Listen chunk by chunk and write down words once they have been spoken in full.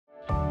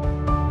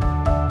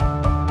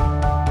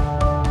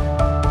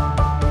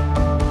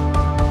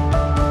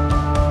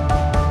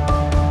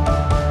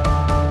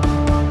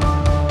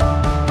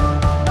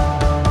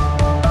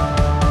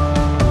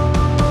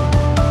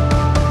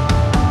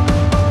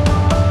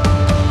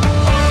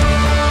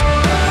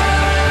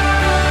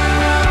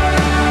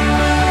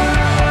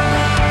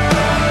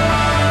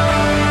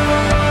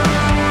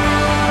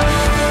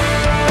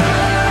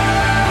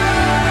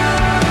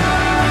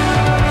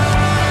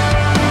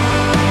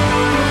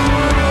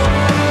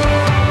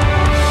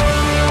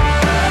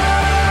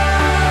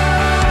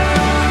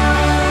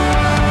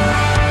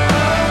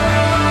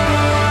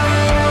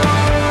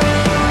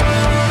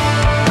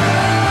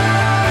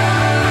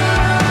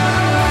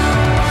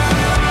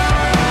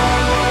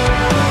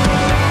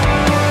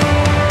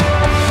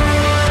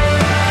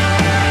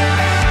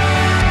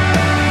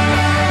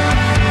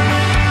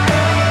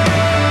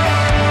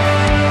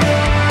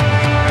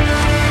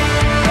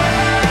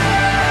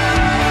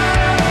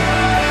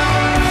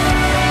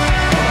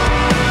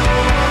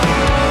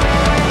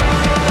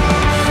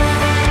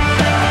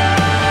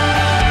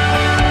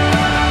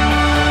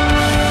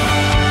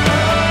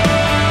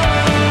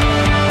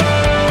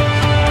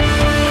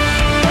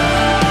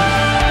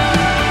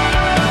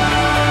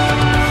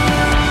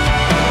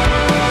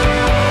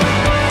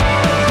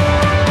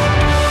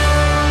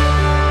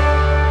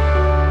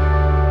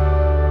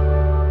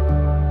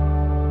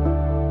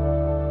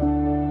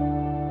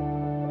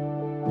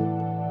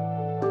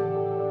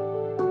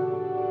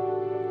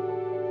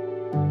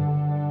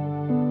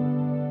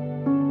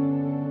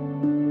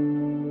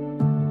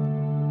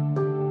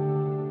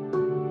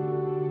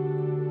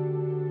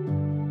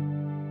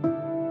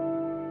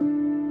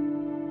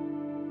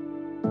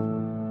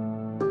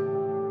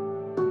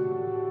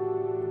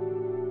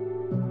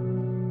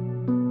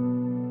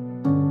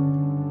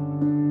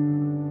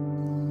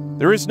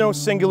There is no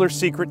singular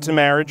secret to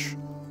marriage,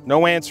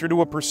 no answer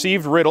to a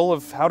perceived riddle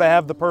of how to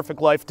have the perfect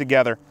life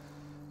together.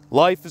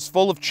 Life is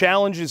full of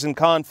challenges and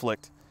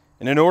conflict,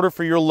 and in order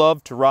for your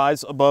love to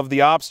rise above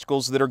the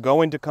obstacles that are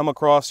going to come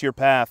across your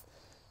path,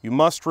 you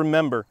must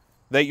remember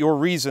that your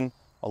reason,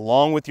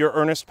 along with your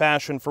earnest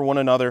passion for one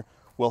another,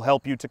 will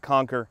help you to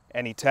conquer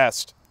any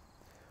test.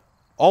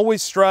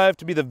 Always strive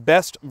to be the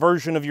best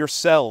version of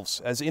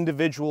yourselves as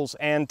individuals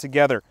and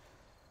together,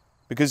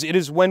 because it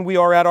is when we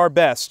are at our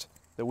best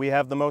that we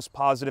have the most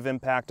positive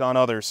impact on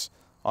others,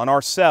 on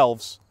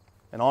ourselves,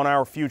 and on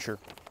our future.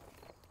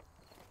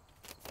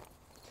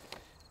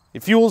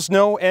 It fuels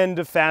no end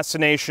of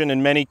fascination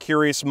in many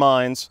curious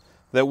minds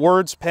that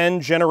words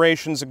penned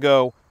generations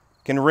ago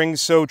can ring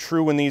so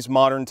true in these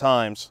modern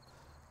times.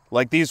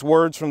 Like these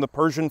words from the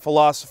Persian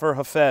philosopher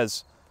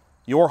Hafez,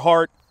 your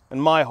heart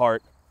and my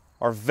heart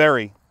are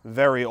very,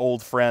 very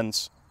old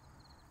friends.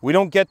 We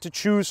don't get to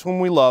choose whom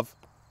we love.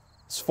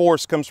 This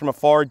force comes from a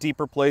far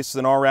deeper place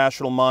than our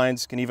rational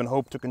minds can even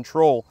hope to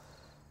control.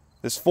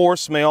 This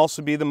force may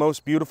also be the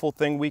most beautiful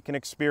thing we can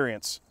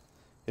experience.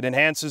 It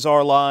enhances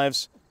our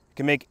lives. It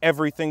can make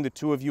everything the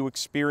two of you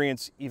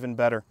experience even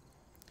better.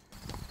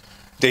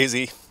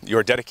 Daisy,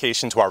 your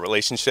dedication to our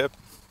relationship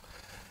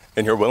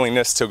and your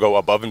willingness to go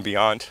above and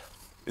beyond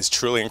is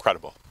truly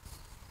incredible.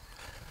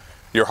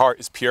 Your heart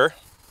is pure,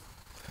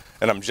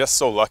 and I'm just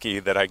so lucky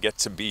that I get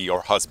to be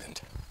your husband.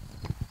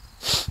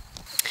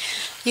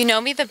 You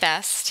know me the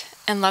best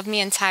and love me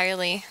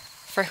entirely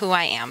for who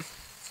I am.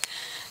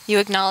 You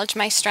acknowledge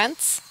my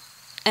strengths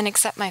and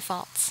accept my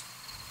faults.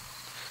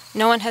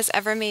 No one has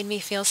ever made me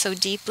feel so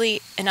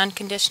deeply and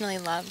unconditionally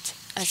loved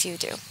as you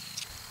do.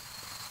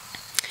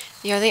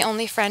 You're the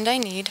only friend I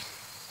need,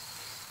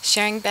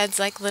 sharing beds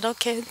like little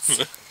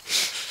kids.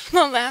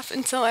 We'll laugh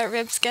until our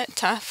ribs get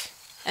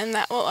tough, and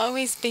that will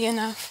always be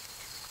enough.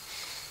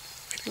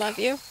 Love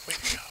you.